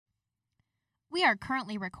We are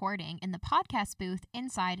currently recording in the podcast booth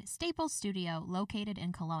inside Staples Studio located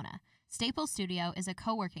in Kelowna. Staples Studio is a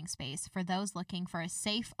co-working space for those looking for a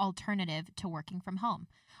safe alternative to working from home.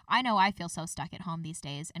 I know I feel so stuck at home these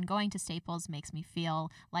days, and going to Staples makes me feel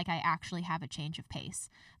like I actually have a change of pace.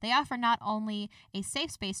 They offer not only a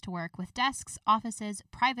safe space to work with desks, offices,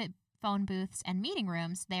 private phone booths, and meeting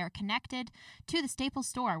rooms, they are connected to the Staples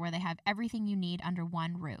store where they have everything you need under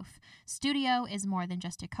one roof. Studio is more than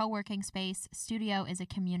just a co-working space. Studio is a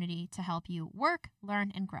community to help you work,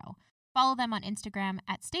 learn, and grow. Follow them on Instagram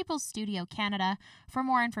at Staples Studio Canada for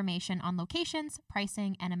more information on locations,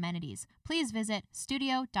 pricing, and amenities. Please visit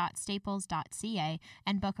studio.staples.ca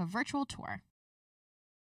and book a virtual tour.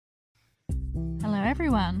 Hello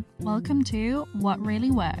everyone, welcome to What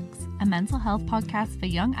Really Works, a mental health podcast for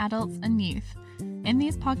young adults and youth. In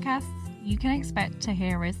these podcasts, you can expect to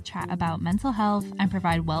hear us chat about mental health and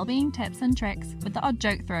provide well-being tips and tricks with the odd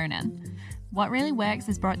joke thrown in. What Really Works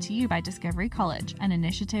is brought to you by Discovery College, an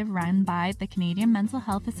initiative run by the Canadian Mental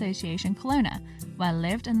Health Association Kelowna, where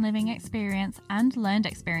lived and living experience and learned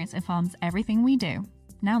experience informs everything we do.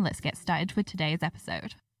 Now let's get started with today's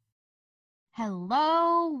episode.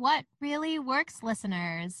 Hello, What Really Works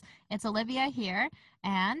listeners. It's Olivia here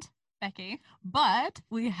and Becky. But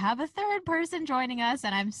we have a third person joining us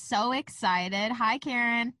and I'm so excited. Hi,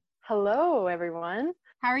 Karen. Hello, everyone.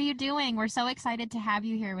 How are you doing? We're so excited to have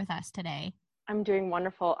you here with us today. I'm doing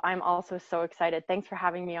wonderful. I'm also so excited. Thanks for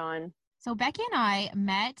having me on. So Becky and I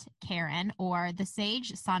met Karen, or the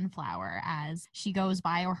Sage Sunflower as she goes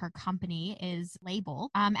by, or her company is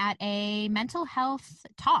labeled, at a mental health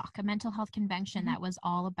talk, a mental health convention that was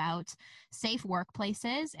all about safe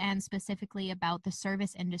workplaces and specifically about the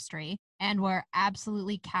service industry. And we're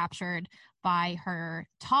absolutely captured by her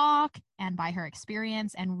talk and by her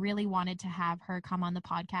experience and really wanted to have her come on the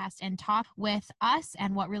podcast and talk with us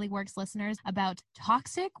and What Really Works listeners about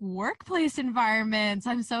toxic workplace environments.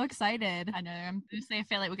 I'm so excited. I know. I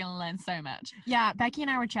feel like we're going to learn so much. Yeah, Becky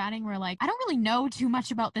and I were chatting. We're like, I don't really know too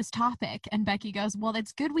much about this topic. And Becky goes, well,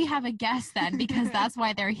 it's good we have a guest then, because that's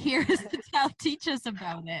why they're here, is to teach us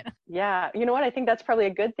about it. Yeah, you know what? I think that's probably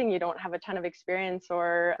a good thing. You don't have a ton of experience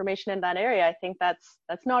or information in that area. I think that's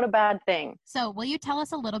not a bad thing. So will you tell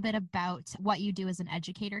us a little bit about what you do as an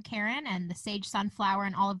educator, Karen, and the Sage Sunflower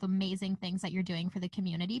and all of the amazing things that you're doing for the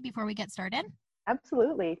community before we get started?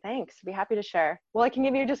 Absolutely. Thanks. I'd be happy to share. Well, I can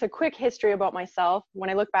give you just a quick history about myself. When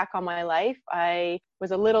I look back on my life, I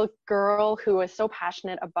was a little girl who was so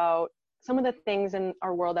passionate about some of the things in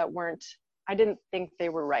our world that I didn't think they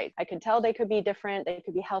were right. I could tell they could be different, they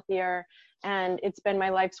could be healthier. And it's been my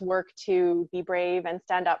life's work to be brave and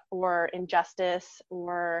stand up for injustice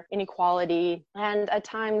or inequality. And at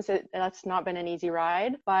times that's not been an easy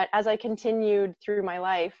ride. But as I continued through my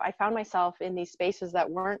life, I found myself in these spaces that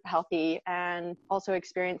weren't healthy and also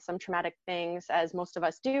experienced some traumatic things, as most of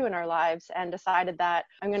us do in our lives, and decided that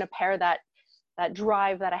I'm going to pair that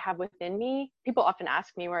drive that I have within me. People often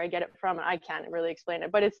ask me where I get it from, and I can't really explain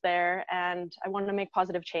it, but it's there, and I want to make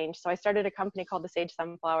positive change. So I started a company called the Sage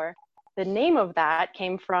Sunflower. The name of that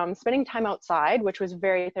came from spending time outside, which was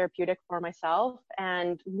very therapeutic for myself,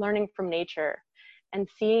 and learning from nature and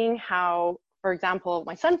seeing how, for example,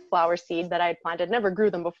 my sunflower seed that I had planted, never grew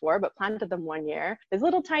them before, but planted them one year. This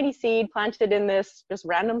little tiny seed planted in this just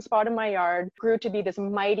random spot in my yard grew to be this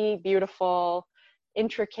mighty, beautiful,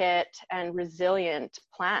 intricate and resilient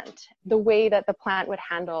plant. The way that the plant would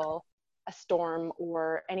handle a storm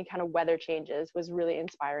or any kind of weather changes was really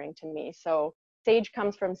inspiring to me. So sage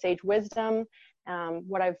comes from sage wisdom,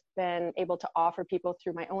 what I've been able to offer people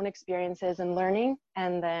through my own experiences and learning,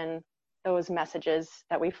 and then those messages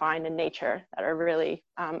that we find in nature that are really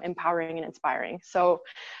empowering and inspiring. So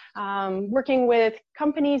working with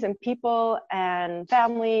companies and people and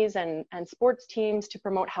families and sports teams to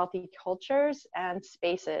promote healthy cultures and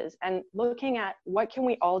spaces, and looking at what can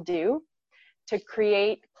we all do to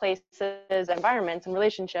create places, environments, and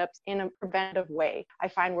relationships in a preventative way. I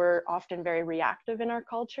find we're often very reactive in our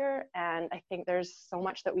culture, and I think there's so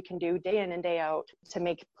much that we can do day in and day out to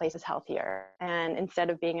make places healthier. And instead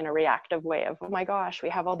of being in a reactive way of, oh my gosh, we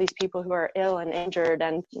have all these people who are ill and injured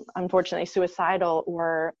and unfortunately suicidal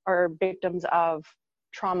or are victims of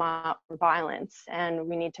trauma or violence, and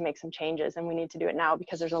we need to make some changes, and we need to do it now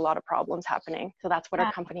because there's a lot of problems happening. So that's what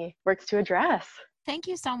our company works to address. Thank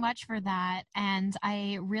you so much for that. And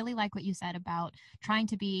I really like what you said about trying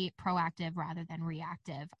to be proactive rather than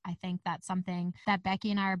reactive. I think that's something that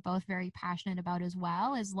Becky and I are both very passionate about as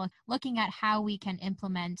well, is looking at how we can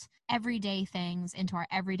implement everyday things into our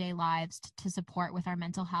everyday lives to support with our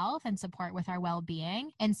mental health and support with our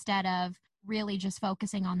well-being, instead of really just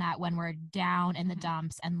focusing on that when we're down in the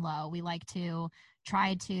dumps and low. We like to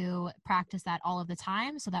try to practice that all of the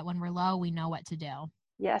time so that when we're low, we know what to do.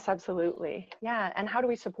 Yes, absolutely. Yeah. And how do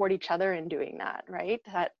we support each other in doing that, right?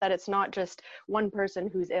 That it's not just one person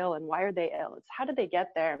who's ill and why are they ill? It's how did they get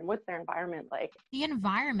there and what's their environment like? The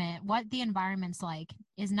environment, what the environment's like,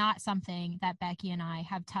 is not something that Becky and I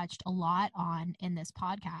have touched a lot on in this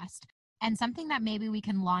podcast. And something that maybe we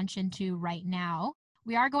can launch into right now.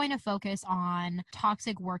 We are going to focus on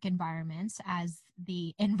toxic work environments as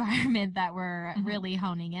the environment that we're really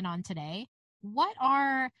honing in on today. What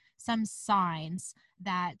are some signs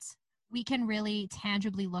that we can really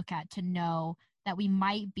tangibly look at to know that we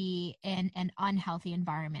might be in an unhealthy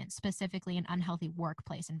environment, specifically an unhealthy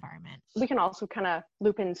workplace environment? We can also kind of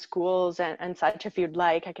loop in schools and such if you'd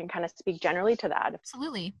like. I can kind of speak generally to that.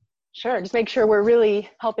 Absolutely. Sure. Just make sure we're really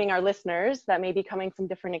helping our listeners that may be coming from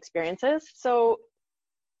different experiences. So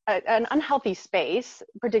an unhealthy space,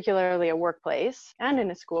 particularly a workplace and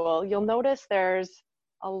in a school, you'll notice there's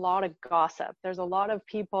a lot of gossip. There's a lot of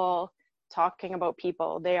people talking about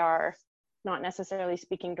people. They are not necessarily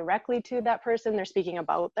speaking directly to that person. They're speaking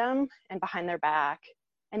about them and behind their back.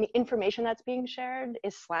 And the information that's being shared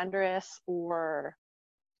is slanderous, or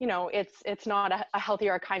it's not a healthy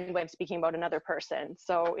or a kind way of speaking about another person.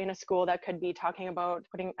 So in a school, that could be talking about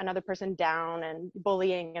putting another person down and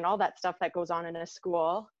bullying and all that stuff that goes on in a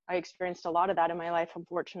school. I experienced a lot of that in my life,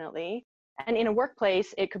 unfortunately. And in a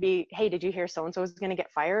workplace, it could be, hey, did you hear so-and-so is going to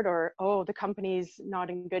get fired? Or, oh, the company's not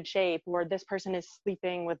in good shape. Or this person is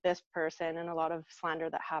sleeping with this person, and a lot of slander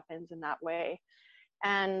that happens in that way.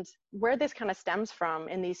 And where this kind of stems from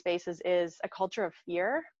in these spaces is a culture of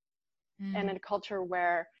fear. And in a culture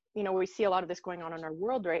where, we see a lot of this going on in our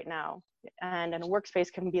world right now, and in a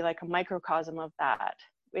workspace can be like a microcosm of that.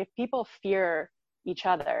 If people fear each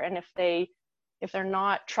other, and if they're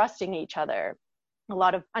not trusting each other, a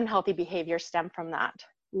lot of unhealthy behavior stem from that,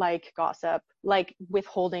 like gossip, like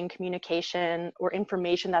withholding communication or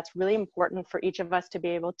information that's really important for each of us to be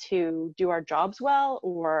able to do our jobs well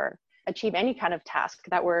or achieve any kind of task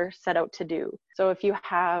that we're set out to do. So if you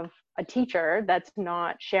have a teacher that's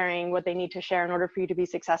not sharing what they need to share in order for you to be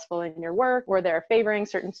successful in your work, or they're favoring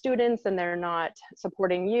certain students and they're not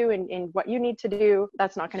supporting you in what you need to do,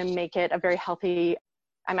 that's not going to make it a very healthy.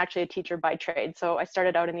 I'm actually a teacher by trade, so I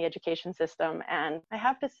started out in the education system, and I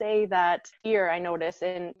have to say that fear I notice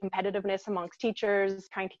in competitiveness amongst teachers,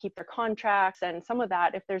 trying to keep their contracts, and some of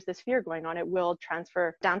that, if there's this fear going on, it will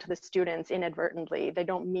transfer down to the students inadvertently. They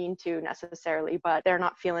don't mean to necessarily, but they're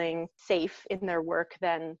not feeling safe in their work,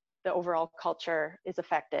 then the overall culture is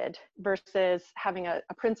affected, versus having a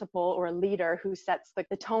principal or a leader who sets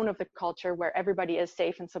the tone of the culture where everybody is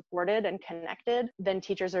safe and supported and connected. Then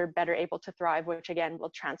teachers are better able to thrive, which again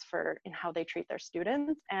will transfer in how they treat their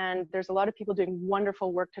students. And there's a lot of people doing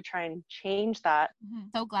wonderful work to try and change that.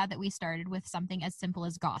 So glad that we started with something as simple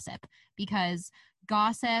as gossip, because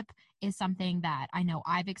gossip is something that I know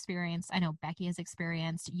I've experienced. I know Becky has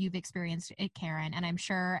experienced. You've experienced it, Karen, and I'm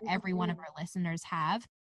sure every one of our listeners have.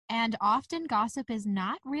 And often gossip is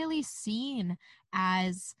not really seen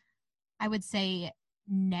as, I would say,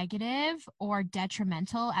 negative or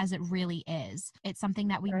detrimental as it really is. It's something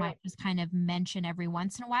that we might just kind of mention every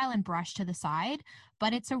once in a while and brush to the side.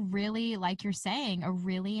 But it's a really, like you're saying, a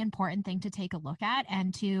really important thing to take a look at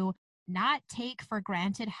and to not take for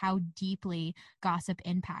granted how deeply gossip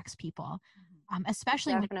impacts people.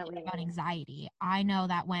 Especially when we think about anxiety. I know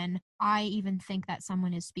that when I even think that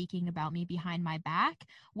someone is speaking about me behind my back,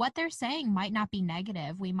 what they're saying might not be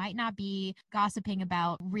negative. We might not be gossiping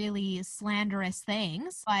about really slanderous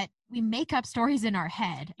things, but we make up stories in our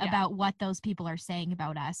head about what those people are saying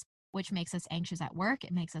about us, which makes us anxious at work.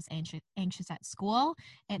 It makes us anxious at school.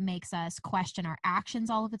 It makes us question our actions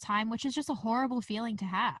all of the time, which is just a horrible feeling to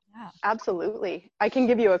have. Yeah. Absolutely. I can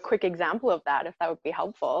give you a quick example of that if that would be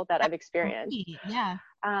helpful, that I've experienced. Yeah.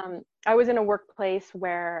 I was in a workplace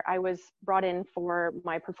where I was brought in for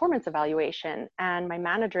my performance evaluation, and my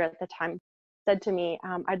manager at the time said to me,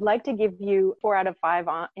 I'd like to give you 4 out of 5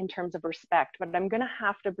 in terms of respect, but I'm going to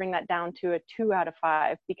have to bring that down to a 2 out of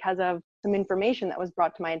 5 because of some information that was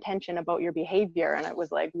brought to my attention about your behavior. And it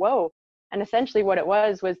was like, whoa. And essentially what it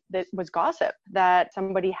was gossip, that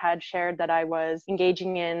somebody had shared that I was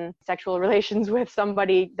engaging in sexual relations with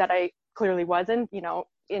somebody that I clearly wasn't.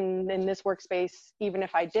 In this workspace, even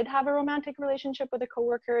if I did have a romantic relationship with a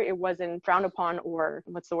coworker, it wasn't frowned upon, or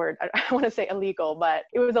what's the word? I want to say illegal, but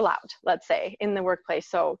it was allowed, let's say, in the workplace.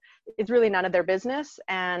 So it's really none of their business.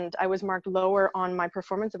 And I was marked lower on my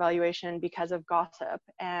performance evaluation because of gossip,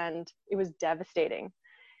 and it was devastating.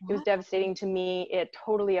 It was devastating to me. It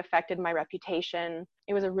totally affected my reputation.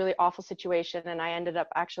 It was a really awful situation. And I ended up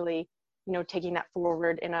actually, taking that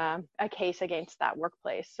forward in a case against that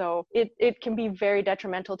workplace. So it can be very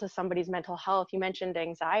detrimental to somebody's mental health. You mentioned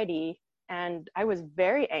anxiety, and I was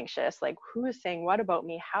very anxious. Like, who is saying what about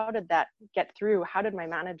me? How did that get through? How did my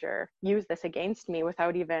manager use this against me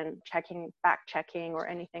without even fact checking or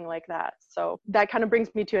anything like that? So that kind of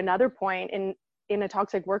brings me to another point. In a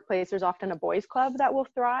toxic workplace, there's often a boys' club that will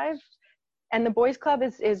thrive. And the boys' club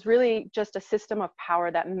is really just a system of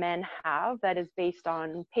power that men have that is based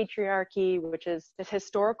on patriarchy, which is this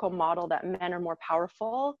historical model that men are more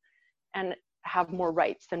powerful and have more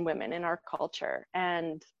rights than women in our culture.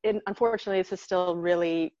 And unfortunately, this is still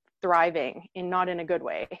really thriving, not in a good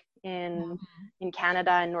way, in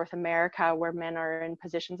Canada and North America, where men are in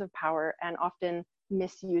positions of power and often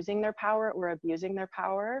misusing their power or abusing their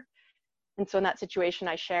power. And so in that situation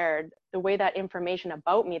I shared, the way that information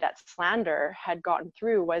about me, that slander, had gotten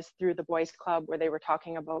through was through the boys' club, where they were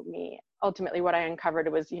talking about me. Ultimately, what I uncovered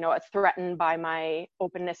was, it's threatened by my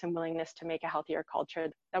openness and willingness to make a healthier culture.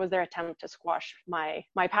 That was their attempt to squash my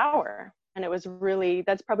power. And it was really,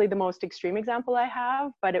 that's probably the most extreme example I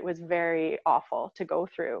have, but it was very awful to go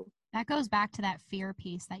through. That goes back to that fear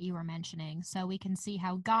piece that you were mentioning. So we can see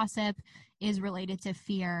how gossip is related to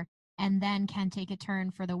fear, and then can take a turn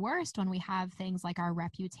for the worst when we have things like our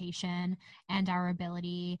reputation and our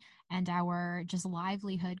ability and our just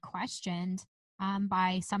livelihood questioned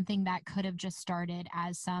by something that could have just started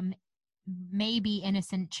as some maybe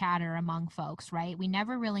innocent chatter among folks, right? We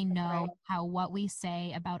never really know how what we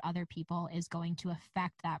say about other people is going to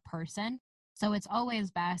affect that person. So it's always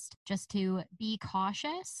best just to be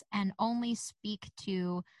cautious and only speak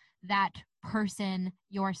to that person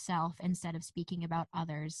yourself instead of speaking about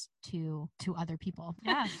others to other people.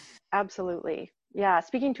 Yeah. Absolutely. Yeah.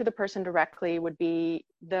 Speaking to the person directly would be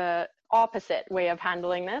the opposite way of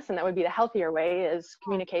handling this. And that would be the healthier way, is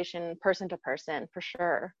communication person to person, for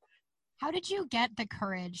sure. How did you get the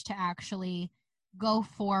courage to actually go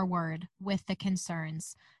forward with the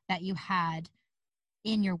concerns that you had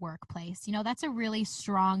in your workplace? That's a really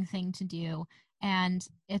strong thing to do. And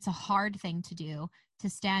it's a hard thing to do, to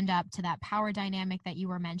stand up to that power dynamic that you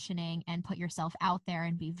were mentioning and put yourself out there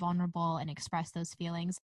and be vulnerable and express those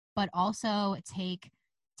feelings, but also take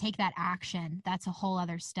that action. That's a whole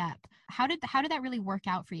other step. How did that really work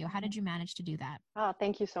out for you? How did you manage to do that? Oh,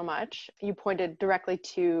 thank you so much. You pointed directly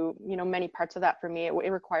to, many parts of that for me. It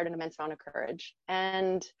required an immense amount of courage.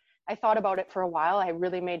 And I thought about it for a while. I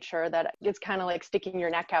really made sure that it's kind of like sticking your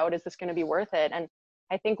neck out. Is this going to be worth it? And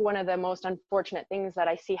I think one of the most unfortunate things that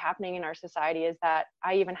I see happening in our society is that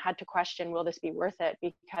I even had to question, will this be worth it?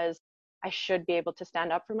 Because I should be able to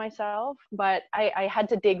stand up for myself. But I had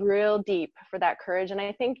to dig real deep for that courage. And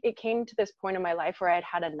I think it came to this point in my life where I'd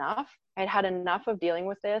had enough. I'd had enough of dealing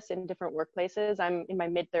with this in different workplaces. I'm in my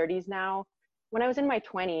mid-30s now. When I was in my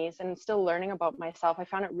 20s and still learning about myself, I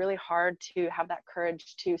found it really hard to have that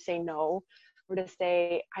courage to say no, or to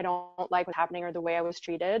say, I don't like what's happening or the way I was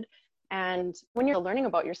treated. And when you're learning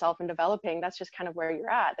about yourself and developing, that's just kind of where you're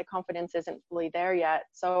at. The confidence isn't fully there yet.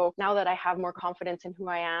 So now that I have more confidence in who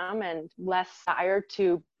I am and less desire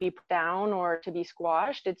to be put down or to be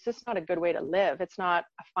squashed, it's just not a good way to live. It's not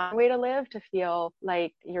a fun way to live, to feel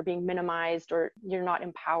like you're being minimized or you're not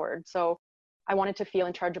empowered. So I wanted to feel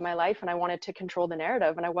in charge of my life, and I wanted to control the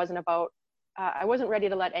narrative. And I wasn't ready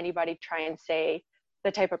to let anybody try and say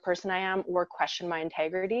the type of person I am or question my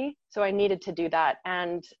integrity. So I needed to do that.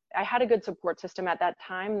 And I had a good support system at that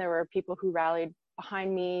time. There were people who rallied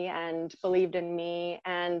behind me and believed in me.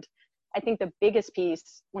 And I think the biggest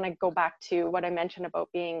piece, when I go back to what I mentioned about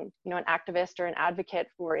being, an activist or an advocate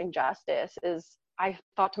for injustice, is I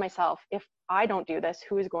thought to myself, if I don't do this,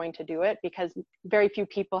 who is going to do it? Because very few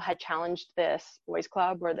people had challenged this boys'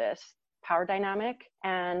 club or this power dynamic.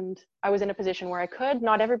 And I was in a position where I could.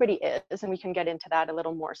 Not everybody is, and we can get into that a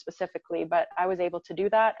little more specifically, but I was able to do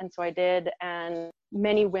that. And so I did. And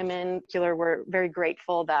many women were very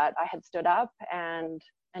grateful that I had stood up and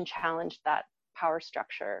challenged that power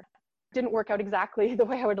structure. It didn't work out exactly the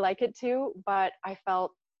way I would like it to, but I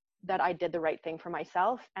felt that I did the right thing for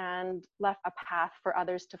myself and left a path for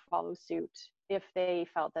others to follow suit if they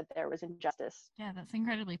felt that there was injustice. Yeah, that's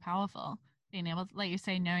incredibly powerful. Being able to, like you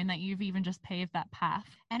say, knowing that you've even just paved that path.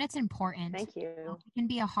 And it's important. Thank you. It can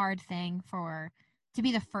be a hard thing to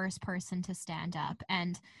be the first person to stand up.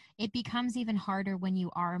 And it becomes even harder when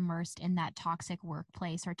you are immersed in that toxic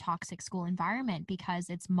workplace or toxic school environment, because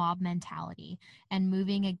it's mob mentality, and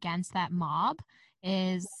moving against that mob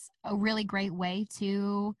is a really great way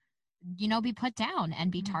to be put down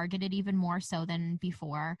and be targeted even more so than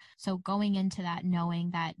before. So going into that,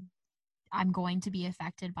 knowing that I'm going to be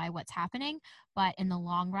affected by what's happening, but in the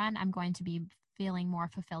long run, I'm going to be feeling more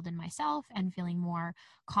fulfilled in myself and feeling more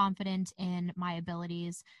confident in my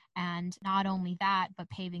abilities. And not only that, but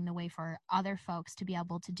paving the way for other folks to be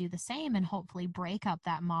able to do the same and hopefully break up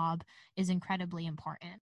that mob is incredibly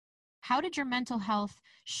important. How did your mental health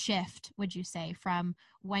shift, would you say, from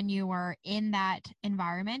when you were in that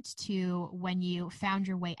environment to when you found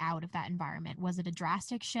your way out of that environment? Was it a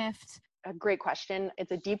drastic shift? A great question.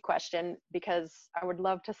 It's a deep question because I would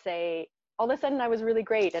love to say all of a sudden I was really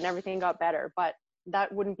great and everything got better, but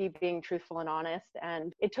that wouldn't be being truthful and honest.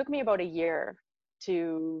 And it took me about a year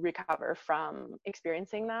to recover from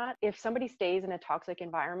experiencing that. If somebody stays in a toxic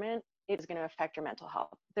environment, it's going to affect your mental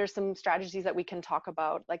health. There's some strategies that we can talk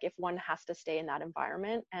about, like if one has to stay in that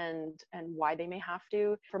environment and why they may have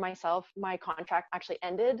to. For myself, my contract actually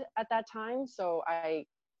ended at that time. So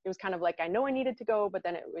it was kind of like, I know I needed to go, but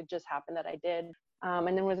then it would just happen that I did.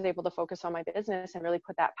 And then was able to focus on my business and really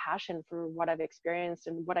put that passion for what I've experienced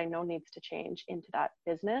and what I know needs to change into that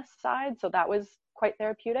business side. So that was quite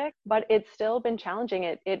therapeutic, but it's still been challenging.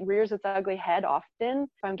 It rears its ugly head often.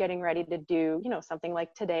 If I'm getting ready to do, something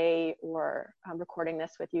like today, or recording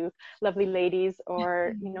this with you lovely ladies,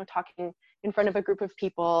 or, talking in front of a group of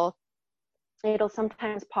people, it'll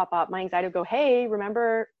sometimes pop up. My anxiety will go, hey,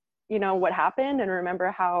 remember, what happened, and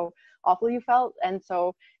remember how awful you felt. And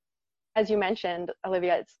so, as you mentioned,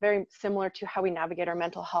 Olivia, it's very similar to how we navigate our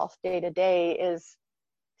mental health day to day, is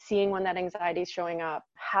seeing when that anxiety is showing up,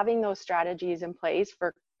 having those strategies in place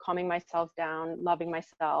for calming myself down, loving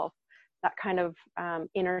myself. That kind of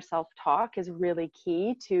inner self-talk is really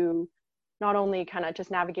key to not only kind of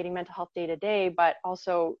just navigating mental health day to day, but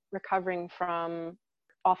also recovering from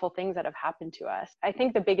awful things that have happened to us. I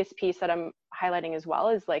think the biggest piece that I'm highlighting as well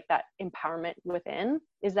is like that empowerment within,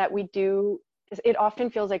 is that it often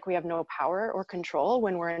feels like we have no power or control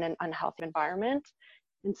when we're in an unhealthy environment.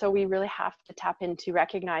 And so we really have to tap into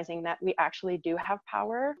recognizing that we actually do have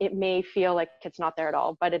power. It may feel like it's not there at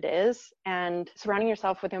all, but it is. And surrounding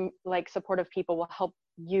yourself with like supportive people will help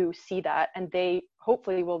you see that. And they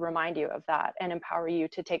hopefully will remind you of that and empower you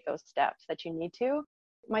to take those steps that you need to.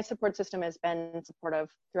 My support system has been supportive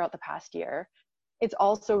throughout the past year. It's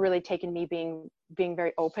also really taken me being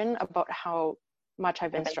very open about how much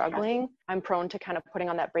I've been struggling. I'm prone to kind of putting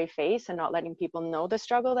on that brave face and not letting people know the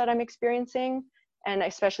struggle that I'm experiencing. And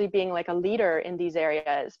especially being like a leader in these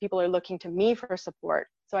areas, people are looking to me for support.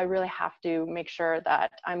 So I really have to make sure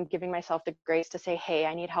that I'm giving myself the grace to say, hey,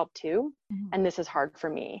 I need help too. Mm-hmm. And this is hard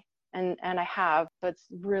for me. And I have, but it's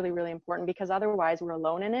really, really important, because otherwise we're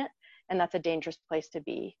alone in it. And that's a dangerous place to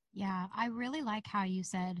be. Yeah, I really like how you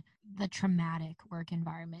said the traumatic work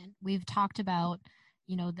environment. We've talked about,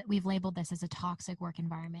 that we've labeled this as a toxic work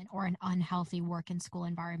environment or an unhealthy work and school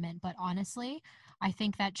environment. But honestly, I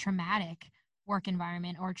think that traumatic work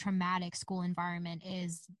environment or traumatic school environment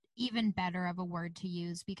is even better of a word to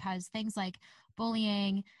use, because things like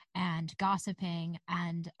bullying and gossiping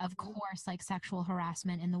and of course like sexual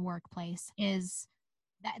harassment in the workplace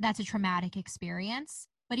that's a traumatic experience.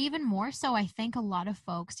 But even more so, I think a lot of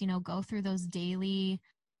folks, go through those daily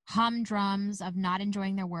humdrums of not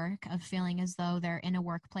enjoying their work, of feeling as though they're in a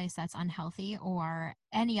workplace that's unhealthy or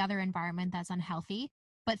any other environment that's unhealthy.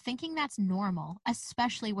 But thinking that's normal,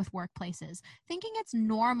 especially with workplaces, thinking it's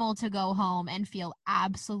normal to go home and feel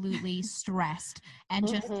absolutely stressed and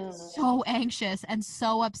just so anxious and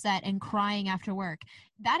so upset and crying after work.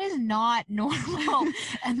 That is not normal,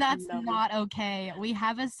 and that's not okay. We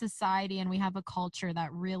have a society and we have a culture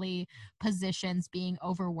that really positions being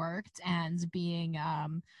overworked and being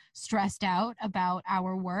stressed out about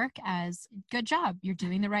our work as good job. You're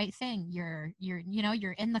doing the right thing. You're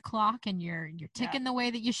in the clock and you're ticking the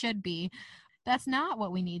way that you should be. That's not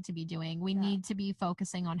what we need to be doing. We need to be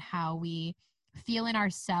focusing on how we feel in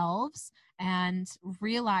ourselves and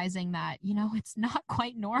realizing that, it's not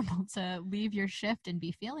quite normal to leave your shift and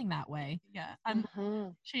be feeling that way. Yeah. I'm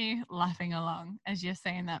actually laughing along as you're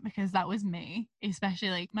saying that, because that was me, especially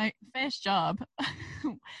like my first job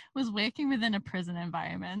was working within a prison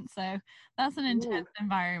environment. So that's an intense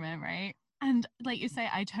environment, right? And like you say,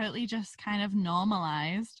 I totally just kind of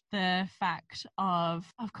normalized the fact of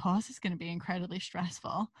course, it's going to be incredibly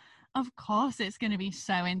stressful. Of course, it's going to be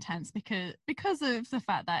so intense because of the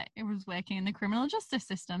fact that it was working in the criminal justice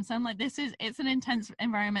system. So I'm like, it's an intense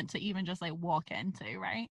environment to even just like walk into,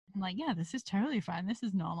 right? I'm like, yeah, this is totally fine. This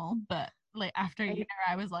is normal. But like after a year,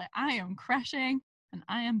 I was like, I am crashing. and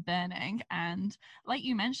I am burning. And like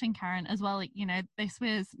you mentioned, Karen, as well, like, you know, this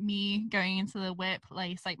was me going into the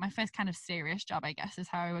workplace, like my first kind of serious job, I guess is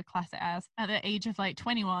how I would class it as, at the age of like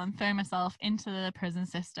 21, throwing myself into the prison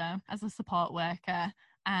system as a support worker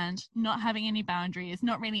and not having any boundaries,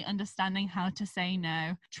 not really understanding how to say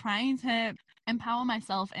no, trying to empower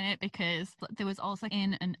myself in it, because there was also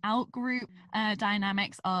in and out group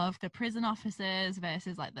dynamics of the prison officers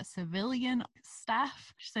versus like the civilian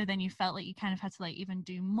staff. So then you felt like you kind of had to like even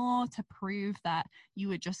do more to prove that you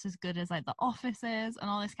were just as good as like the officers and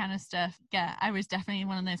all this kind of stuff. Yeah, I was definitely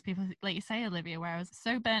one of those people, like you say, Olivia, where I was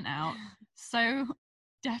so burnt out, so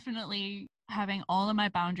definitely having all of my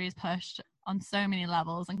boundaries pushed on so many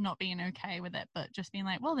levels and not being okay with it, but just being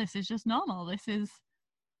like, well, this is just normal. This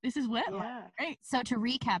is work. Yeah. Great. So to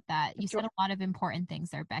recap that, you said a lot of important things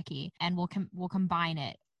there, Becky, and we'll combine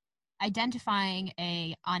it. Identifying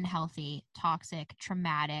a unhealthy, toxic,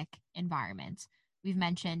 traumatic environment. We've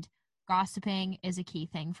mentioned gossiping is a key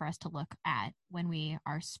thing for us to look at when we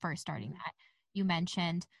are first starting that. You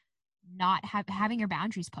mentioned not having your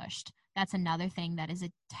boundaries pushed. That's another thing that is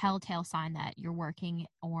a telltale sign that you're working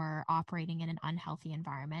or operating in an unhealthy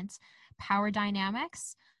environment. Power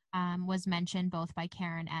dynamics was mentioned both by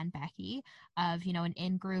Karen and Becky, of, you know, an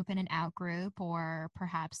in-group and an out-group, or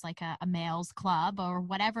perhaps like a male's club or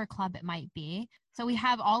whatever club it might be. So we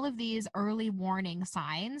have all of these early warning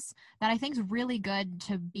signs that I think is really good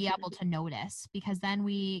to be able to notice, because then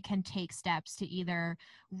we can take steps to either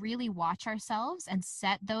really watch ourselves and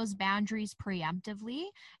set those boundaries preemptively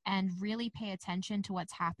and really pay attention to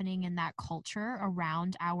what's happening in that culture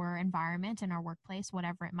around our environment and our workplace,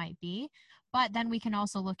 whatever it might be. But then we can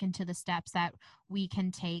also look into the steps that we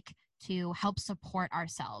can take to help support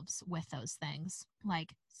ourselves with those things, like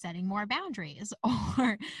setting more boundaries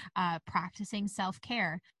or practicing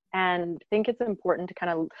self-care. And I think it's important to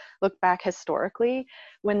kind of look back historically.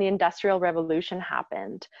 When the Industrial Revolution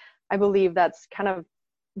happened, I believe that's kind of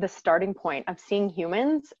the starting point of seeing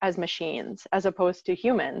humans as machines as opposed to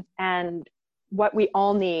humans. And what we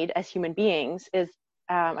all need as human beings is,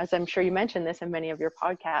 as I'm sure you mentioned this in many of your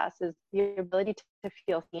podcasts, is the ability to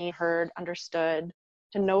feel seen, heard, understood,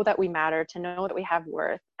 to know that we matter, to know that we have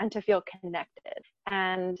worth, and to feel connected.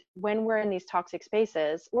 And when we're in these toxic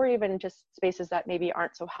spaces, or even just spaces that maybe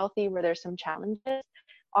aren't so healthy, where there's some challenges,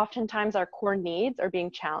 oftentimes our core needs are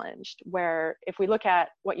being challenged. Where if we look at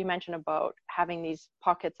what you mentioned about having these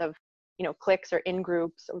pockets of, you know, cliques or in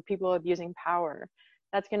groups or people abusing power,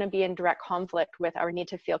 that's going to be in direct conflict with our need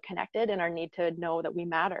to feel connected and our need to know that we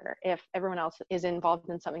matter if everyone else is involved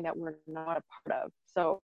in something that we're not a part of.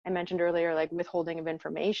 So I mentioned earlier, like withholding of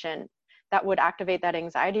information, that would activate that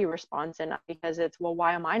anxiety response. And because it's, well,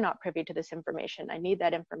 why am I not privy to this information? I need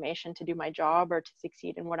that information to do my job or to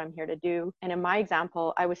succeed in what I'm here to do. And in my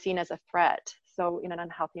example, I was seen as a threat. So in an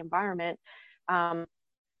unhealthy environment,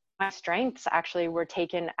 my strengths actually were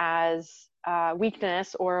taken as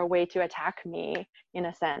weakness or a way to attack me, in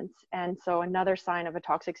a sense. And so another sign of a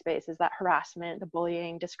toxic space is that harassment, the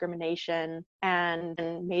bullying, discrimination, and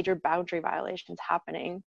major boundary violations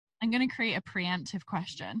happening. I'm going to create a preemptive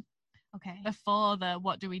question. Okay. Before the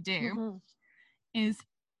what do we do is,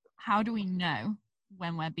 how do we know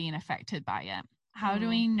when we're being affected by it? How do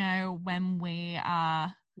we know when we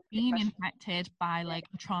are being impacted by like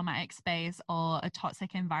a traumatic space or a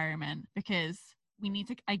toxic environment? Because we need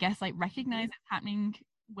to, I guess, like recognize it's happening,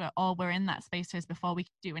 we're in that space first before we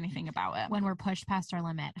can do anything about it. When we're pushed past our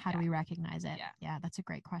limit, how do we recognize it? Yeah, that's a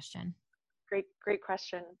great question. Great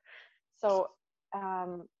question. So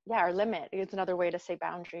our limit is another way to say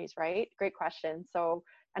boundaries, right? Great question. So,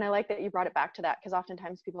 and I like that you brought it back to that, because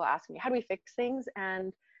oftentimes people ask me, how do we fix things?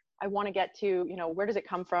 And I want to get to, you know, where does it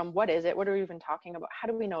come from? What is it? What are we even talking about? How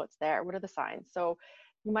do we know it's there? What are the signs? So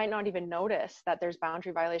you might not even notice that there's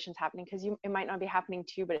boundary violations happening, because it might not be happening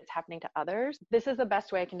to you, but it's happening to others. This is the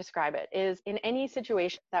best way I can describe it, is in any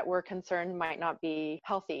situation that we're concerned might not be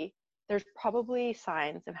healthy, there's probably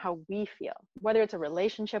signs in how we feel. Whether it's a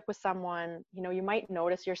relationship with someone, you know, you might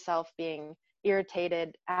notice yourself being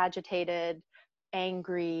irritated, agitated,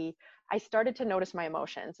 angry. I started to notice my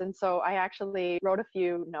emotions. And so I actually wrote a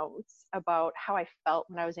few notes about how I felt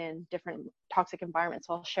when I was in different toxic environments.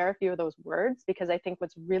 So I'll share a few of those words, because I think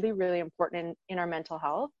what's really, really important in our mental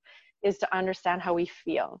health is to understand how we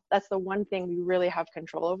feel. That's the one thing we really have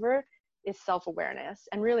control over, is self-awareness.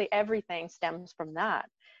 And really everything stems from that.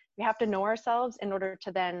 We have to know ourselves in order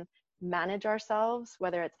to then manage ourselves,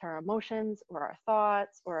 whether it's our emotions or our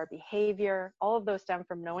thoughts or our behavior. All of those stem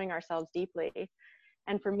from knowing ourselves deeply.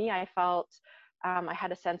 And for me, I felt I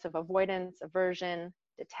had a sense of avoidance, aversion,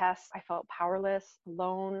 detest. I felt powerless,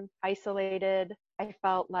 alone, isolated. I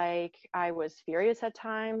felt like I was furious at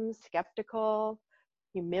times, skeptical,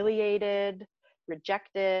 humiliated,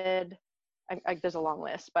 rejected. There's a long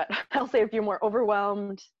list, but I'll say a few more: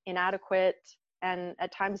 overwhelmed, inadequate, and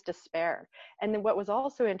at times despair. And then what was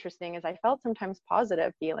also interesting is I felt sometimes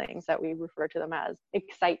positive feelings that we refer to them as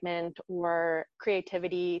excitement or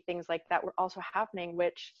creativity, things like that were also happening,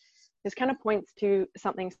 which this kind of points to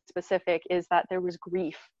something specific, is that there was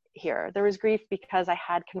grief here. There was grief because I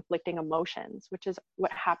had conflicting emotions, which is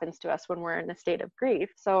what happens to us when we're in a state of grief.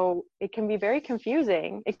 So it can be very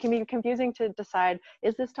confusing. It can be confusing to decide,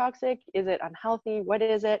 is this toxic? Is it unhealthy? What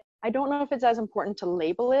is it? I don't know if it's as important to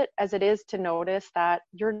label it as it is to notice that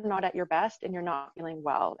you're not at your best and you're not feeling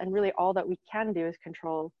well. And really all that we can do is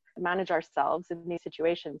manage ourselves in these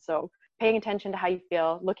situations. So paying attention to how you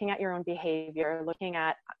feel, looking at your own behavior, looking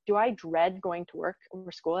at, do I dread going to work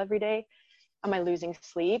or school every day? Am I losing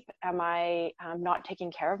sleep? Am I not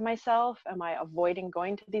taking care of myself? Am I avoiding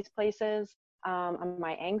going to these places? Am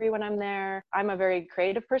I angry when I'm there? I'm a very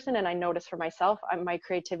creative person, and I notice for myself, my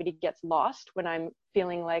creativity gets lost when I'm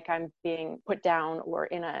feeling like I'm being put down or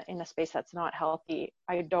in a space that's not healthy.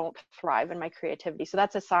 I don't thrive in my creativity. So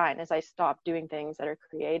that's a sign as I stop doing things that are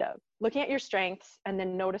creative. Looking at your strengths and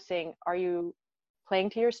then noticing, are you playing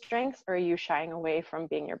to your strengths, or are you shying away from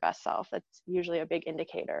being your best self? That's usually a big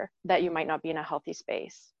indicator that you might not be in a healthy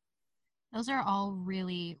space. Those are all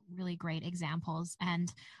really, really great examples.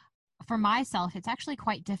 And for myself, it's actually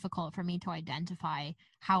quite difficult for me to identify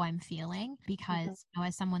how I'm feeling because,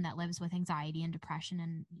 as someone that lives with anxiety and depression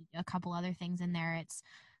and a couple other things in there, it's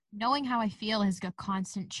knowing how I feel is a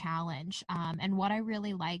constant challenge. And what I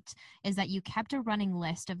really liked is that you kept a running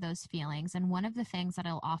list of those feelings. And one of the things that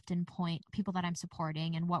I'll often point people that I'm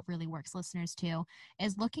supporting and what really works listeners to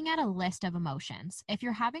is looking at a list of emotions. If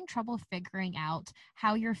you're having trouble figuring out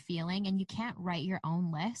how you're feeling and you can't write your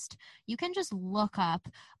own list, you can just look up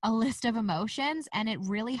a list of emotions, and it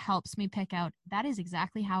really helps me pick out, that is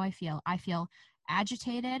exactly how I feel. I feel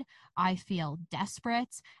agitated, I feel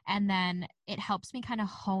desperate, and then it helps me kind of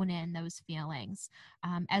hone in those feelings,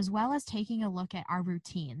 as well as taking a look at our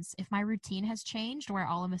routines. If my routine has changed where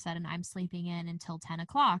all of a sudden I'm sleeping in until 10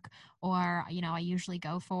 o'clock, or, I usually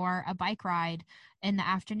go for a bike ride in the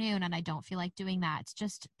afternoon and I don't feel like doing that. It's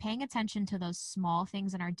just paying attention to those small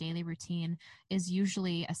things in our daily routine is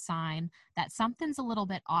usually a sign that something's a little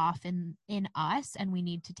bit off in us, and we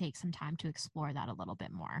need to take some time to explore that a little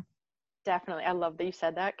bit more. Definitely. I love that you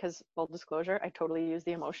said that, because full disclosure, I totally used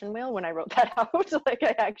the emotion wheel when I wrote that out. Like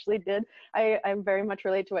I actually did. I very much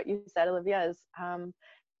relate to what you said, Olivia, is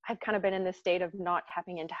I've kind of been in this state of not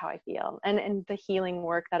tapping into how I feel, and the healing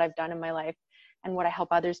work that I've done in my life. And what I help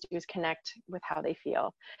others do is connect with how they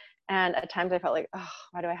feel. And at times I felt like, oh,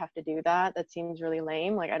 why do I have to do that? That seems really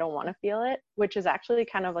lame. Like I don't want to feel it, which is actually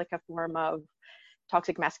kind of like a form of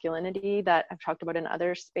toxic masculinity that I've talked about in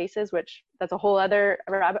other spaces, which that's a whole other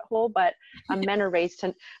rabbit hole. But men are raised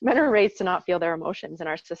to not feel their emotions in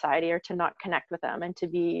our society, or to not connect with them, and to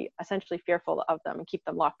be essentially fearful of them and keep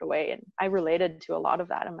them locked away. And I related to a lot of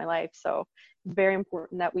that in my life. So very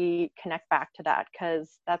important that we connect back to that,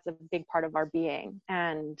 because that's a big part of our being,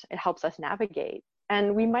 and it helps us navigate.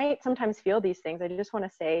 And we might sometimes feel these things. I just want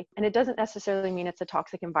to say, and it doesn't necessarily mean it's a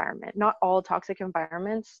toxic environment. Not all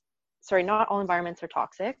environments are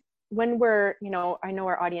toxic. When we're, I know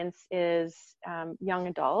our audience is young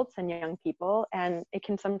adults and young people, and it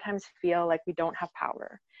can sometimes feel like we don't have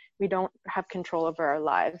power. We don't have control over our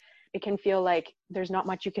lives. It can feel like there's not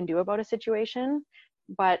much you can do about a situation,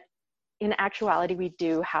 but in actuality, we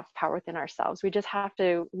do have power within ourselves. We just have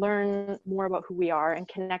to learn more about who we are and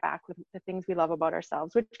connect back with the things we love about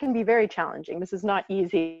ourselves, which can be very challenging. This is not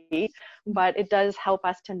easy, but it does help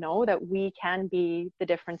us to know that we can be the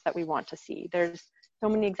difference that we want to see. There's so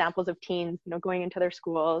many examples of teens, going into their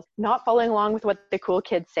schools, not following along with what the cool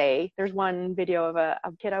kids say. There's one video of a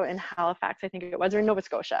kid out in Halifax, I think it was, or in Nova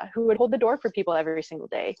Scotia, who would hold the door for people every single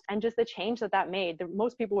day. And just the change that made,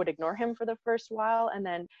 most people would ignore him for the first while. And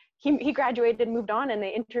then he graduated and moved on, and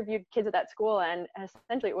they interviewed kids at that school. And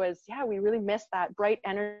essentially it was, we really missed that bright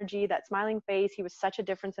energy, that smiling face. He was such a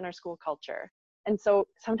difference in our school culture. And so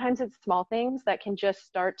sometimes it's small things that can just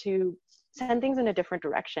start to send things in a different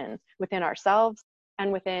direction within ourselves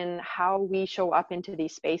and within how we show up into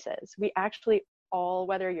these spaces. We actually all,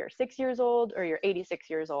 whether you're 6 years old or you're 86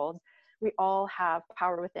 years old, we all have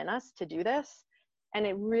power within us to do this. And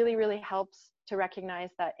it really, really helps to recognize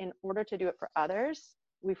that in order to do it for others,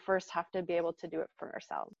 we first have to be able to do it for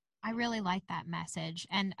ourselves. I really like that message.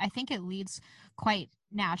 And I think it leads quite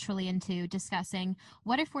naturally into discussing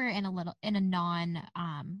what if we're in a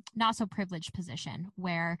not so privileged position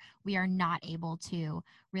where we are not able to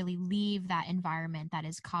really leave that environment that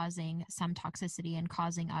is causing some toxicity and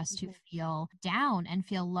causing us to feel down and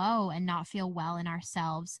feel low and not feel well in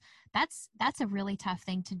ourselves. That's a really tough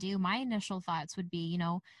thing to do. My initial thoughts would be,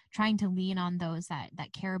 trying to lean on those that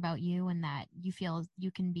care about you and that you feel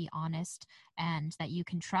you can be honest and that you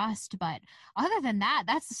can trust. But other than that,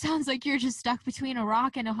 that sounds like you're just stuck between a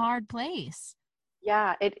rock and a hard place.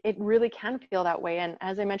 Yeah, it really can feel that way. And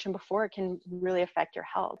as I mentioned before, it can really affect your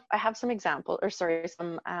health. I have some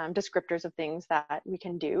some descriptors of things that we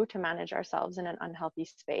can do to manage ourselves in an unhealthy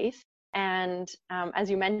space. And as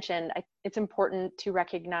you mentioned, it's important to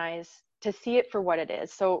recognize, to see it for what it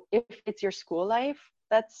is. So if it's your school life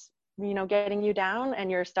that's, getting you down and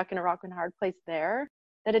you're stuck in a rock and hard place there,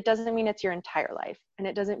 that it doesn't mean it's your entire life. And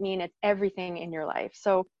it doesn't mean it's everything in your life.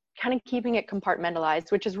 So kind of keeping it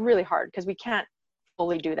compartmentalized, which is really hard because we can't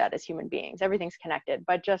fully do that as human beings. Everything's connected,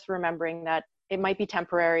 but just remembering that it might be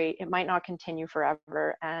temporary, it might not continue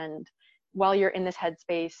forever. And while you're in this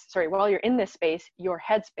space, your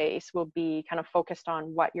headspace will be kind of focused on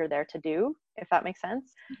what you're there to do, if that makes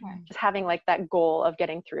sense. Okay. Just having like that goal of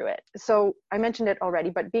getting through it. So I mentioned it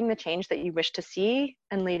already, but being the change that you wish to see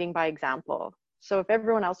and leading by example. So if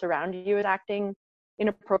everyone else around you is acting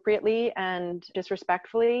inappropriately and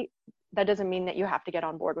disrespectfully, that doesn't mean that you have to get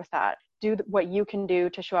on board with that. Do what you can do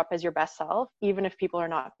to show up as your best self, even if people are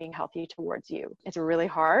not being healthy towards you. It's really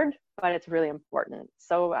hard, but it's really important.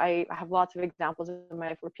 So I have lots of examples in my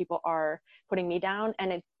life where people are putting me down,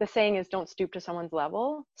 and the saying is, don't stoop to someone's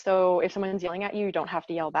level. So if someone's yelling at you, you don't have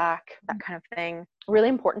to yell back, that kind of thing. Really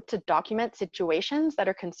important to document situations that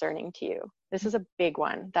are concerning to you. This is a big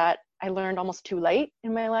one that I learned almost too late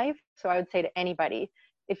in my life. So I would say to anybody,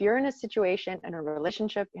 if you're in a situation, in a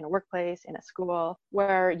relationship, in a workplace, in a school,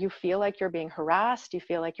 where you feel like you're being harassed, you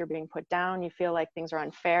feel like you're being put down, you feel like things are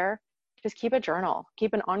unfair, just keep a journal.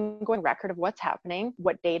 Keep an ongoing record of what's happening,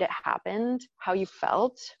 what date it happened, how you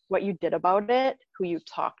felt, what you did about it, who you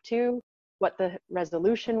talked to, what the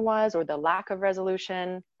resolution was or the lack of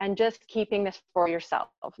resolution, and just keeping this for yourself.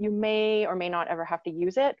 You may or may not ever have to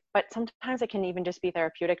use it, but sometimes it can even just be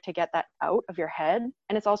therapeutic to get that out of your head.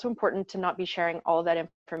 And it's also important to not be sharing all that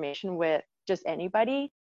information with just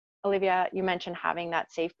anybody. Olivia, you mentioned having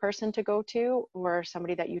that safe person to go to or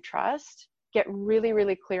somebody that you trust. Get really,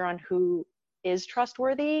 really clear on who is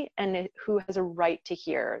trustworthy and who has a right to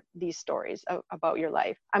hear these stories about your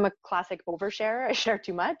life. I'm a classic oversharer. I share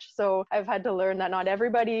too much. So I've had to learn that not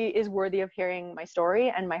everybody is worthy of hearing my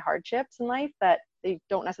story and my hardships in life, that they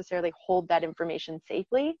don't necessarily hold that information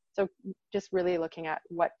safely. So just really looking at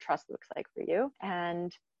what trust looks like for you,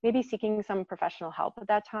 and maybe seeking some professional help at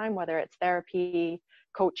that time, whether it's therapy,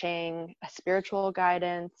 coaching, spiritual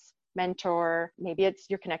guidance, mentor. Maybe it's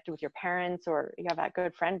you're connected with your parents or you have that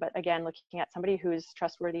good friend, but again, looking at somebody who's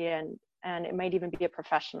trustworthy, and it might even be a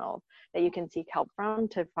professional that you can seek help from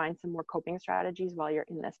to find some more coping strategies while you're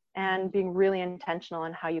in this, and being really intentional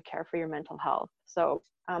in how you care for your mental health. So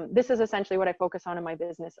this is essentially what I focus on in my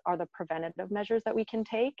business, are the preventative measures that we can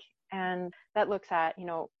take. And that looks at,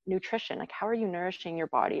 nutrition, like how are you nourishing your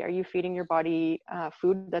body? Are you feeding your body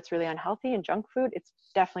food that's really unhealthy and junk food? It's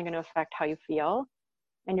definitely going to affect how you feel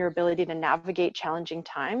and your ability to navigate challenging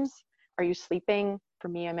times. Are you sleeping? For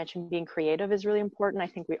me, I mentioned being creative is really important. I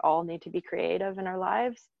think we all need to be creative in our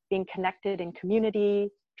lives. Being connected in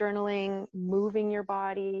community, journaling, moving your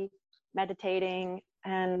body, meditating,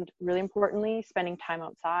 and really importantly, spending time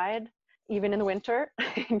outside. Even in the winter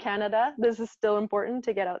in Canada, this is still important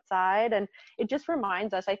to get outside. And it just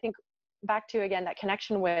reminds us, I think, back to, again, that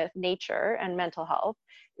connection with nature and mental health.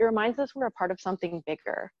 It reminds us we're a part of something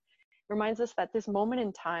bigger. Reminds us that this moment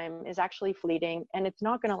in time is actually fleeting and it's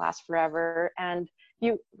not going to last forever. And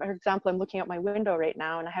for example, I'm looking out my window right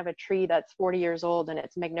now and I have a tree that's 40 years old and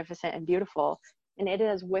it's magnificent and beautiful. And it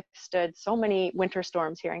has withstood so many winter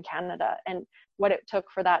storms here in Canada. And what it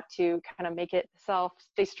took for that to kind of make itself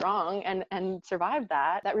stay strong and survive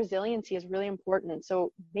that resiliency is really important.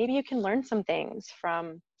 So maybe you can learn some things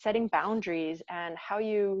from setting boundaries and how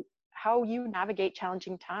you navigate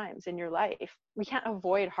challenging times in your life. We can't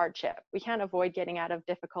avoid hardship. We can't avoid getting out of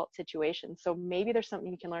difficult situations. So maybe there's something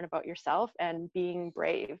you can learn about yourself and being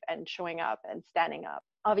brave and showing up and standing up.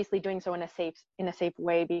 Obviously doing so in a safe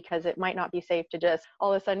way, because it might not be safe to just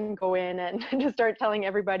all of a sudden go in and just start telling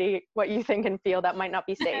everybody what you think and feel. That might not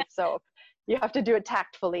be safe. So you have to do it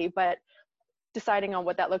tactfully, but deciding on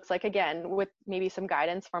what that looks like, again, with maybe some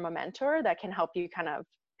guidance from a mentor that can help you kind of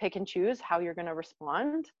pick and choose how you're going to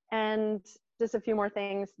respond. And just a few more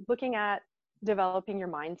things, looking at developing your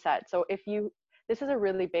mindset. So if you this is a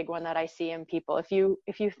really big one that I see in people. If you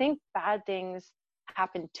think bad things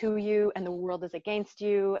happen to you and the world is against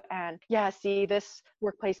you, and yeah, see, this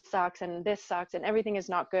workplace sucks and this sucks and everything is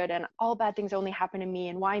not good and all bad things only happen to me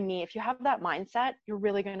and why me? If you have that mindset, you're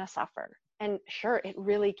really going to suffer. And sure, it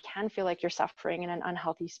really can feel like you're suffering in an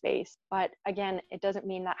unhealthy space. But again, it doesn't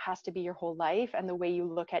mean that has to be your whole life and the way you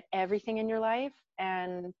look at everything in your life,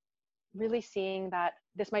 and really seeing that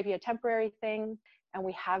this might be a temporary thing and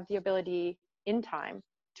we have the ability in time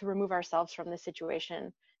to remove ourselves from the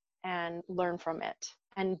situation and learn from it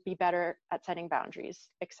and be better at setting boundaries,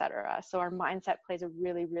 etc. So our mindset plays a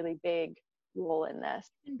really, really big role in this.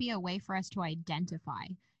 It can be a way for us to identify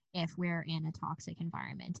if we're in a toxic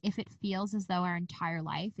environment. If it feels as though our entire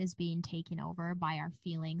life is being taken over by our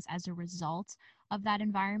feelings as a result of that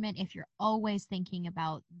environment, if you're always thinking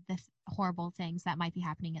about the horrible things that might be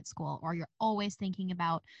happening at school, or you're always thinking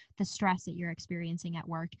about the stress that you're experiencing at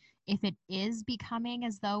work, if it is becoming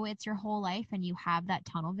as though it's your whole life and you have that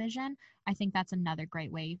tunnel vision, I think that's another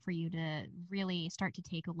great way for you to really start to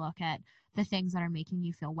take a look at the things that are making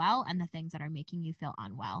you feel well and the things that are making you feel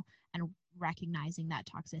unwell, and recognizing that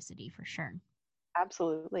toxicity for sure.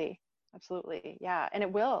 Absolutely. Absolutely. Yeah. And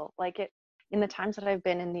it will, like, it, in the times that I've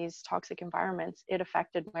been in these toxic environments, it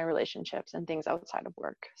affected my relationships and things outside of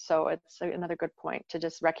work. So it's another good point to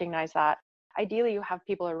just recognize that. Ideally, you have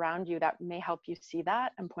people around you that may help you see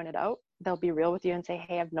that and point it out. They'll be real with you and say,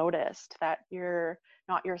 hey, I've noticed that you're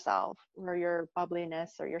not yourself, or your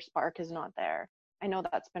bubbliness or your spark is not there. I know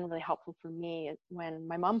that's been really helpful for me when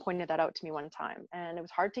my mom pointed that out to me one time. And it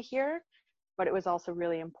was hard to hear, but it was also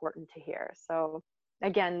really important to hear. So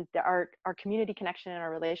again, our community connection and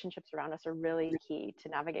our relationships around us are really key to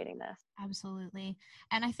navigating this. Absolutely.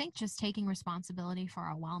 And I think just taking responsibility for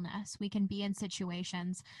our wellness. We can be in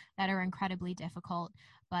situations that are incredibly difficult,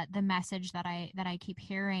 but the message that I keep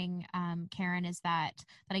hearing, Karen, is that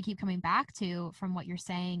I keep coming back to from what you're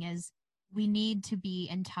saying is we need to be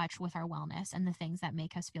in touch with our wellness and the things that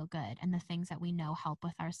make us feel good and the things that we know help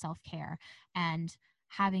with our self-care, and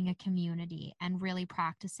having a community and really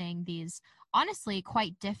practicing these honestly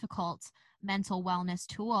quite difficult mental wellness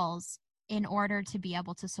tools in order to be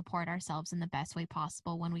able to support ourselves in the best way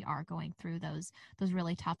possible when we are going through those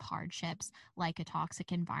really tough hardships like a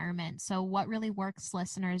toxic environment. So What Really Works,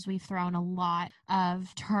 listeners, we've thrown a lot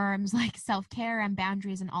of terms like self-care and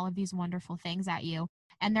boundaries and all of these wonderful things at you.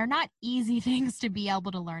 And they're not easy things to be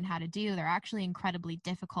able to learn how to do. They're actually incredibly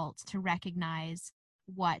difficult to recognize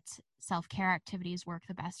what self-care activities work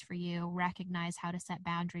the best for you, recognize how to set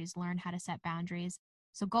boundaries, learn how to set boundaries.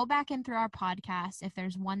 So go back in through our podcast. If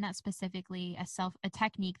there's one that specifically, a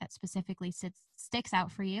technique that specifically sticks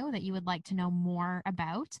out for you that you would like to know more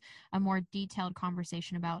about, a more detailed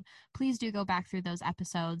conversation about, please do go back through those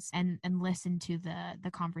episodes and listen to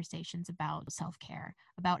the conversations about self-care,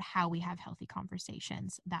 about how we have healthy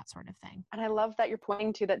conversations, that sort of thing. And I love that you're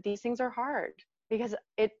pointing to that these things are hard, because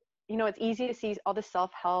it's easy to see all this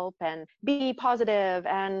self-help and be positive,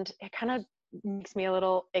 and it kind of makes me a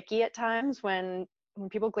little icky at times when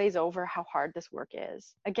people glaze over how hard this work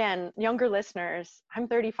is. Again, younger listeners, I'm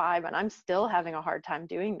 35 and I'm still having a hard time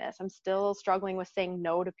doing this. I'm still struggling with saying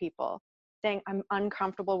no to people, saying I'm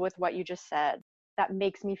uncomfortable with what you just said. That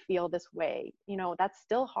makes me feel this way. That's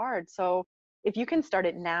still hard. So if you can start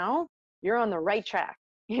it now, you're on the right track.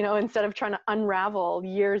 Instead of trying to unravel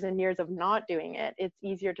years and years of not doing it, it's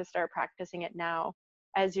easier to start practicing it now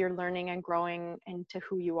as you're learning and growing into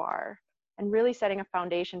who you are, and really setting a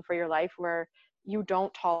foundation for your life where you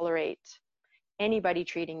don't tolerate anybody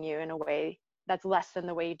treating you in a way that's less than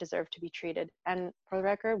the way you deserve to be treated. And for the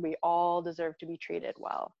record, we all deserve to be treated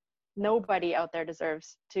well. Nobody out there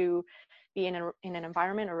deserves to be in an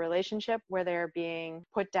environment or relationship where they're being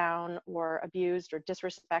put down or abused or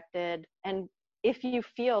disrespected. And if you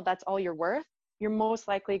feel that's all you're worth, you're most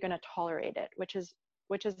likely going to tolerate it, which is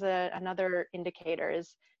another indicator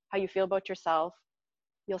is how you feel about yourself.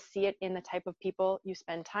 You'll see it in the type of people you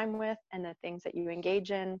spend time with and the things that you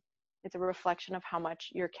engage in. It's a reflection of how much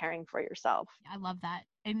you're caring for yourself. I love that.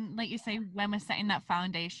 And like you say, when we're setting that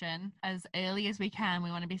foundation as early as we can,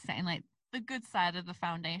 we want to be setting like the good side of the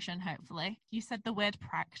foundation, hopefully. You said the word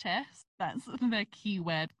practice. That's the key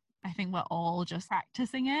word. I think we're all just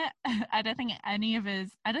practicing it. I don't think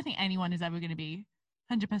anyone is ever going to be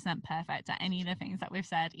 100% perfect at any of the things that we've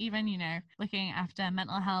said, even, looking after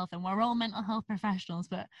mental health, and we're all mental health professionals,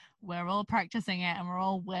 but we're all practicing it and we're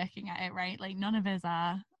all working at it, right? Like none of us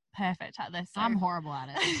are perfect at this. So. I'm horrible at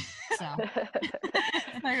it. So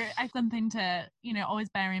it's something to, always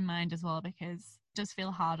bear in mind as well, because it does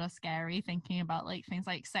feel hard or scary thinking about like things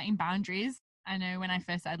like setting boundaries. I know when I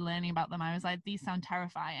first started learning about them, I was like, these sound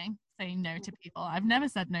terrifying. saying no to people. I've never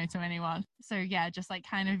said no to anyone. So yeah, just like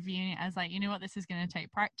kind of viewing it as like, you know what, this is going to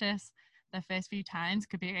take practice. The first few times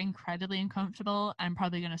could be incredibly uncomfortable. I'm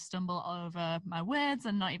probably going to stumble over my words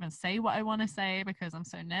and not even say what I want to say because I'm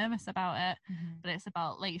so nervous about it. Mm-hmm. But it's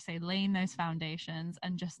about, like you say, laying those foundations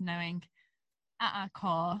and just knowing at our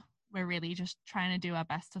core, we're really just trying to do our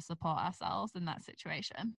best to support ourselves in that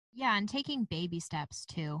situation. Yeah, and taking baby steps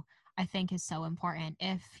too, I think is so important.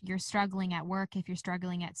 If you're struggling at work, if you're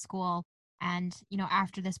struggling at school, and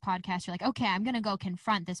after this podcast, you're like, okay, I'm going to go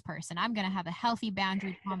confront this person. I'm going to have a healthy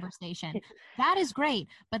boundary conversation. That is great,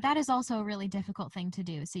 but that is also a really difficult thing to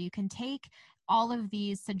do. So you can take all of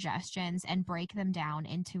these suggestions and break them down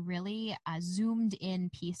into really zoomed in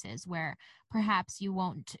pieces where perhaps you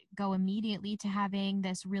won't go immediately to having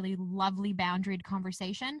this really lovely boundaried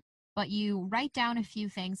conversation, but you write down a few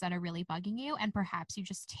things that are really bugging you, and perhaps you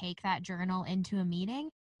just take that journal into a meeting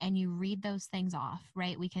and you read those things off,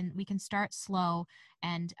 right? We can start slow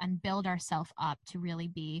and build ourselves up to really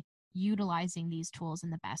be utilizing these tools in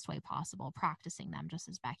the best way possible, practicing them, just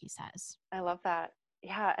as Becky says. I love that.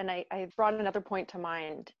 Yeah, and I brought another point to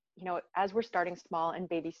mind. As we're starting small and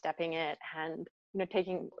baby stepping it, and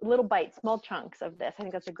taking little bites, small chunks of this, I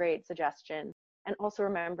think that's a great suggestion. And also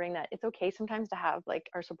remembering that it's okay sometimes to have like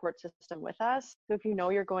our support system with us. So if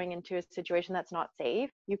you're going into a situation that's not safe,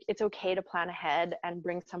 it's okay to plan ahead and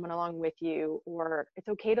bring someone along with you, or it's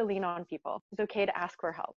okay to lean on people. It's okay to ask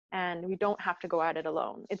for help, and we don't have to go at it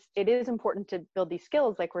alone. It is important to build these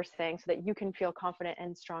skills, like we're saying, so that you can feel confident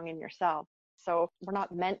and strong in yourself. So we're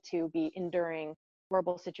not meant to be enduring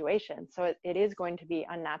horrible situations. So it is going to be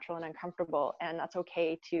unnatural and uncomfortable, and that's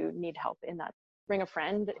okay to need help in that. Bring a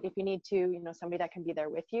friend if you need to, somebody that can be there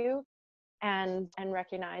with you, and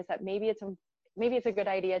recognize that maybe it's a good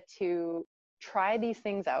idea to try these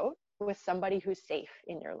things out with somebody who's safe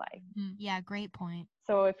in your life. Yeah, great point.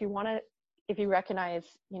 So if you recognize,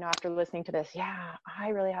 after listening to this, yeah, I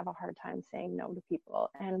really have a hard time saying no to people.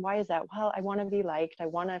 And why is that? Well, I want to be liked. I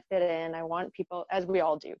want to fit in. I want people, as we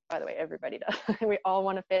all do, by the way, everybody does. We all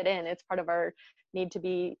want to fit in. It's part of our need to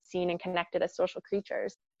be seen and connected as social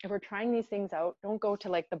creatures. If we're trying these things out, don't go to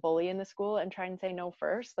like the bully in the school and try and say no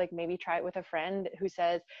first. Like maybe try it with a friend who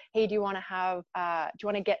says, hey, do you want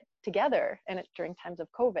to get together? And it's during times of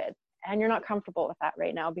COVID. And you're not comfortable with that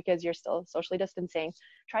right now because you're still socially distancing,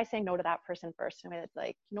 try saying no to that person first. And it's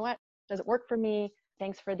like, you know what, doesn't work for me.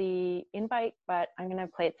 Thanks for the invite, but I'm going to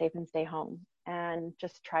play it safe and stay home. And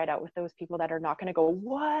just try it out with those people that are not going to go,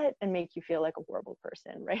 what? And make you feel like a horrible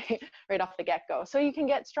person, right off the get-go. So you can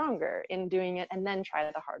get stronger in doing it, and then try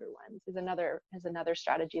the harder ones is another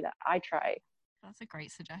strategy that I try. That's a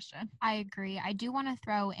great suggestion. I agree. I do want to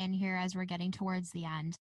throw in here, as we're getting towards the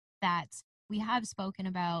end, that we have spoken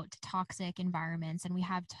about toxic environments, and we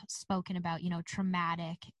have spoken about,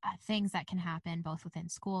 traumatic things that can happen both within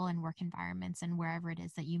school and work environments and wherever it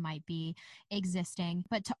is that you might be existing.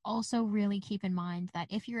 But to also really keep in mind that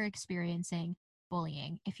if you're experiencing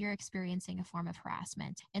bullying, if you're experiencing a form of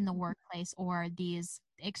harassment in the workplace or these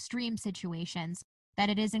extreme situations, that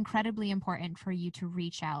it is incredibly important for you to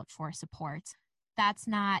reach out for support.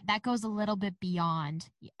 That goes a little bit beyond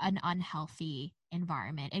an unhealthy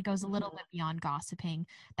environment. It goes a little bit beyond gossiping.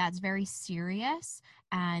 That's very serious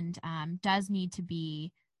and does need to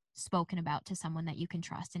be spoken about to someone that you can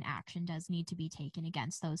trust, and action does need to be taken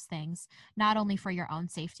against those things, not only for your own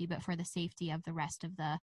safety, but for the safety of the rest of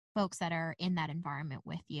the folks that are in that environment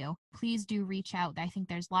with you. Please do reach out. I think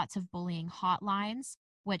there's lots of bullying hotlines,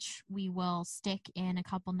 which we will stick in a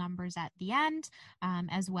couple numbers at the end,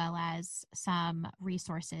 as well as some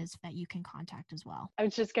resources that you can contact as well. I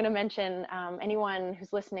was just going to mention anyone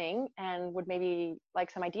who's listening and would maybe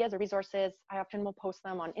like some ideas or resources, I often will post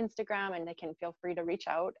them on Instagram, and they can feel free to reach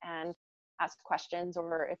out and ask questions,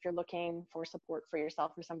 or if you're looking for support for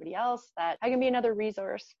yourself or somebody else, that I can be another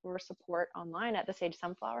resource for support online at The Sage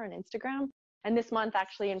Sunflower on Instagram. And this month,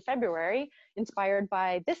 actually in February, inspired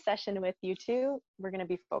by this session with you two, we're going to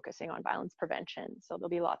be focusing on violence prevention. So there'll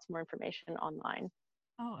be lots more information online.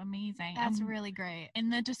 Oh, amazing. That's really great.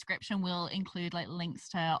 In the description, we'll include like links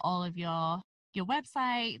to all of your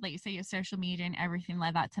website, like you say, your social media and everything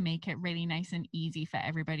like that, to make it really nice and easy for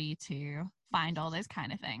everybody to find all those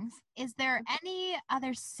kind of things. Is there any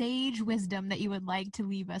other sage wisdom that you would like to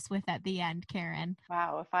leave us with at the end, Karen?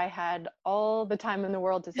 Wow, if I had all the time in the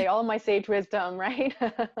world to say all my sage wisdom, right?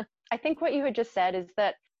 I think what you had just said is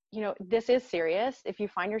that, this is serious. If you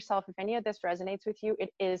find yourself, if any of this resonates with you, it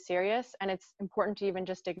is serious. And it's important to even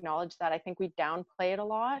just acknowledge that. I think we downplay it a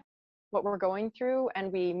lot, what we're going through,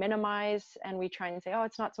 and we minimize and we try and say, oh,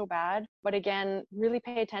 it's not so bad. But again, really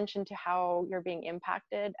pay attention to how you're being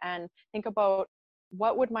impacted, and think about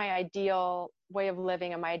what would my ideal way of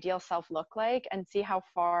living and my ideal self look like, and see how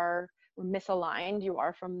far misaligned you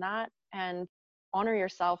are from that, and honor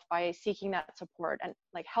yourself by seeking that support. And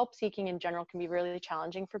like help seeking in general can be really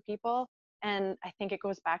challenging for people. And I think it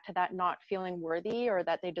goes back to that not feeling worthy or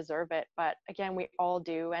that they deserve it. But again, we all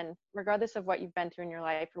do. And regardless of what you've been through in your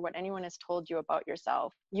life or what anyone has told you about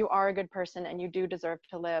yourself, you are a good person and you do deserve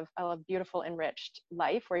to live a beautiful, enriched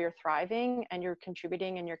life where you're thriving and you're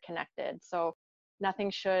contributing and you're connected. So nothing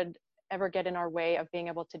should ever get in our way of being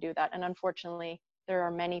able to do that. And unfortunately, there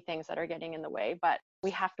are many things that are getting in the way, but we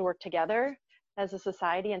have to work together as a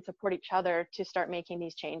society and support each other to start making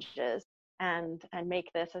these changes and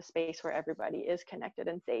make this a space where everybody is connected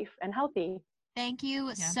and safe and healthy. Thank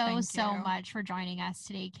you so much for joining us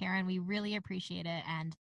today, Karen. We really appreciate it.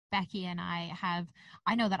 And Becky and I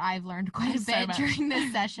know that I've learned quite a bit during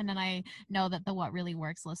this session, and I know that the What Really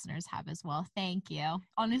Works listeners have as well. Thank you.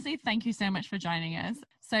 Honestly, thank you so much for joining us.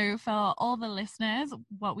 So for all the listeners,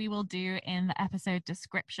 what we will do in the episode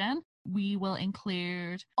description, we will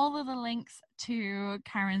include all of the links to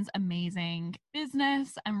Karen's amazing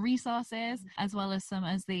business and resources, as well as some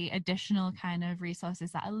of the additional kind of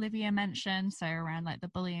resources that Olivia mentioned. So around like the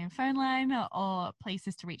bullying phone line or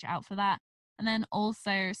places to reach out for that. And then also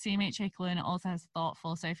CMHA Kelowna also has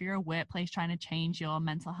Thoughtful. So if you're a workplace trying to change your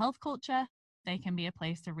mental health culture, they can be a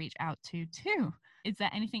place to reach out to too. Is there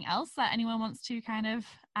anything else that anyone wants to kind of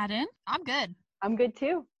add in? I'm good. I'm good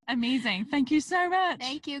too. Amazing. Thank you so much.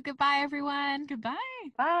 Thank you. Goodbye, everyone. Goodbye.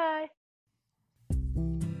 Bye.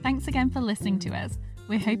 Thanks again for listening to us.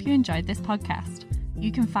 We hope you enjoyed this podcast.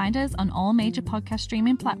 You can find us on all major podcast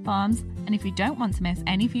streaming platforms, and if you don't want to miss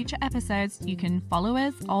any future episodes, you can follow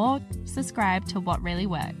us or subscribe to What Really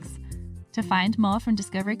Works. To find more from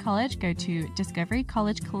Discovery College, go to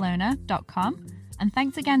discoverycollegekelowna.com, and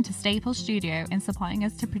thanks again to Staple Studio in supporting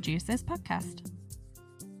us to produce this podcast.